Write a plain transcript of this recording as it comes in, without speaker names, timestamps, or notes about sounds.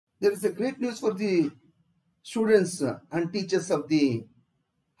there is a great news for the students and teachers of the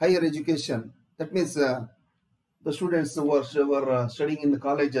higher education. That means the students who were studying in the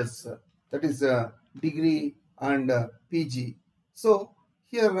colleges, that is degree and PG. So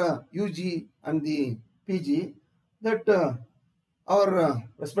here UG and the PG, that our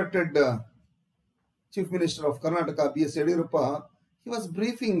respected Chief Minister of Karnataka, B.S. Yediyurappa, he was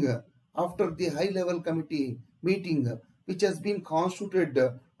briefing after the high-level committee meeting which has been constituted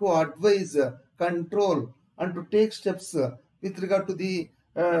to advise, control and to take steps with regard to the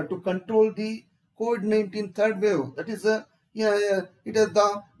to control the COVID-19 third wave. That is, it is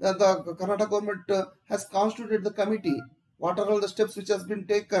the Karnataka government has constituted the committee. What are all the steps which has been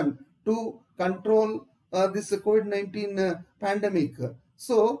taken to control this COVID-19 pandemic?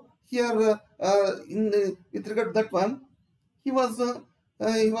 So here, with regard to that one, he was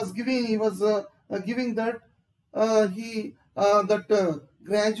giving that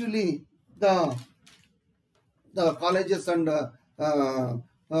gradually the colleges and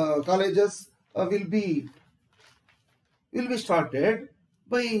colleges will be started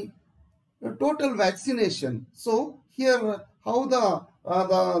by total vaccination. So here how the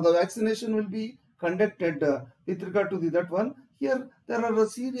vaccination will be conducted with regard to that one. Here there are a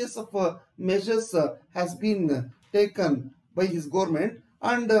series of measures has been taken by his government,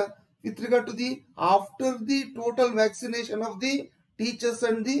 and with regard to the after the total vaccination of the teachers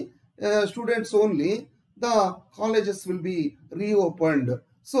and the students only, the colleges will be reopened.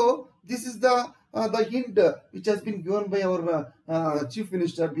 So this is the hint which has been given by our Chief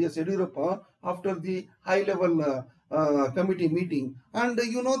Minister B.S. Yediyurappa after the high level committee meeting. And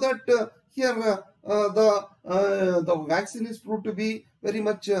you know that here the vaccine is proved to be very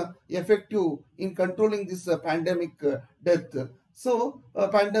much effective in controlling this pandemic death. So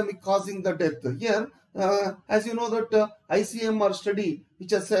pandemic causing the death. Here, as you know that ICMR study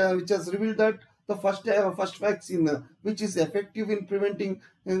which has revealed that the first vaccine which is effective in preventing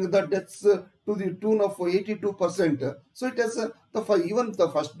the deaths to the tune of 82%. So it has even the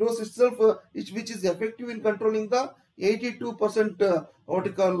first dose itself which is effective in controlling the 82% what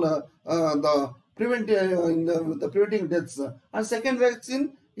you call the preventing deaths. And second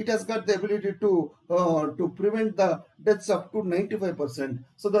vaccine, it has got the ability to prevent the deaths up to 95%.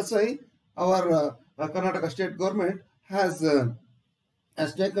 So that's why our Karnataka state government has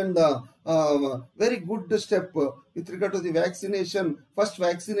taken the very good step with regard to the vaccination, first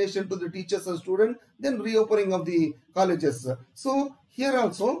vaccination to the teachers and students, then reopening of the colleges. So here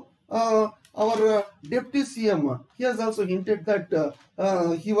also our Deputy CM, he has also hinted that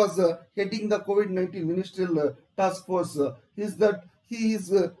he was heading the COVID-19 ministerial task force, is that he is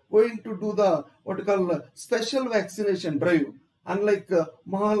going to do the what you call special vaccination drive, unlike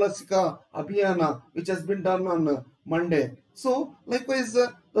Mahalasika Abhiyana which has been done on Monday. So likewise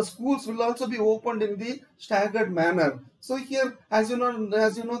the schools will also be opened in the staggered manner. So here, as you know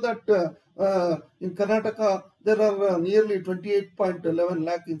that in Karnataka there are nearly 28.11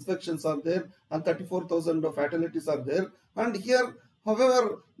 lakh infections are there and 34,000 fatalities are there. And here,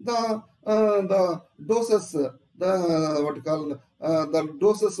 however, the doses, the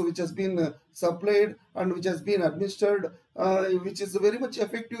doses which has been supplied and which has been administered, which is very much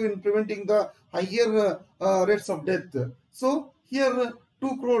effective in preventing the higher rates of death. So here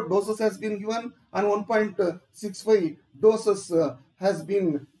 2 crore doses has been given and 1.65 doses has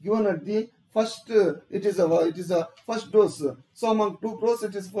been given at the first. It is a first dose. So among 2 crores,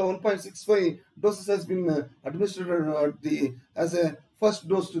 it is for 1.65 doses has been administered at the as a first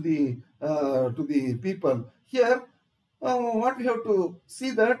dose to the people. Here, what we have to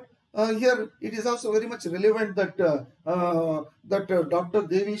see that here it is also very much relevant that Dr.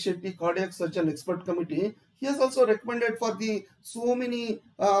 Devi Shetty Cardiac Surgeon Expert Committee, he has also recommended for the so many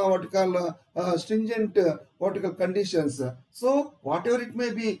stringent conditions. So whatever it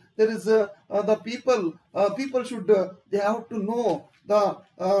may be, there is the people should they have to know the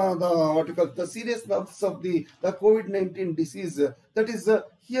seriousness of the COVID-19 disease. That is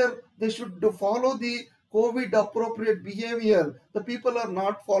here they should follow the COVID appropriate behavior. The people are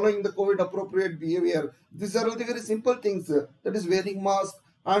not following the COVID appropriate behavior. These are all the very simple things. That is wearing mask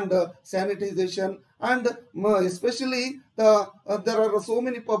and sanitization, and especially there are so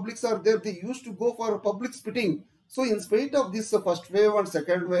many publics are there. They used to go for public spitting. So in spite of this first wave and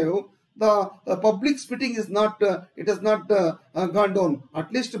second wave, the public spitting is not it has not gone down.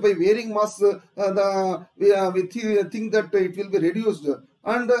 At least by wearing mask, we think that it will be reduced.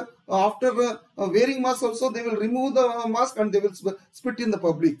 and after wearing mask also, they will remove the mask and they will spit in the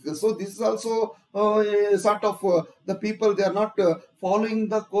public. So this is also a sort of the people, they are not following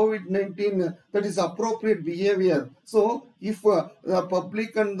the COVID-19, that is appropriate behavior. So if the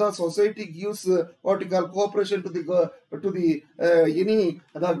public and the society gives what you call cooperation to the any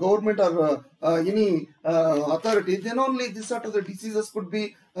the government or any authority, then only this sort of the diseases could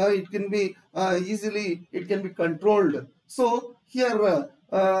be it can be easily, it can be controlled. So here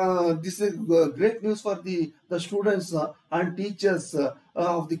this is great news for the students and teachers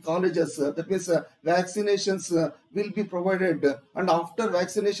of the colleges. That means vaccinations will be provided, and after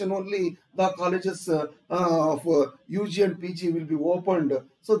vaccination only the colleges of UG and PG will be opened.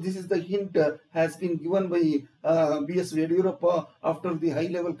 So this is the hint has been given by BS Yediyurappa after the high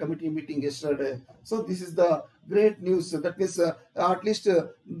level committee meeting yesterday. So this is the great news. That means at least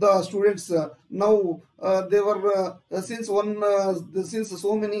the students now they were since so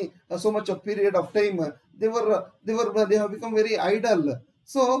much of period of time they have become very idle.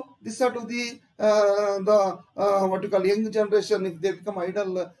 So this sort of the what you call young generation, if they become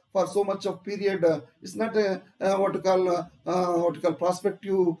idle for so much of period, it's not a what you call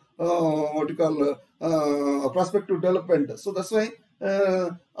prospective prospective development. So that's why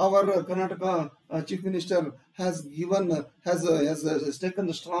our Karnataka Chief Minister has taken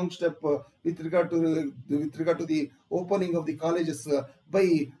the strong step with regard to the opening of the colleges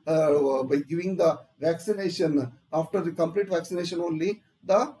by giving the vaccination. After the complete vaccination only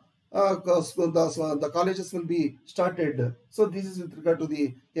the colleges will be started. So this is with regard to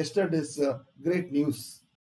the yesterday's great news.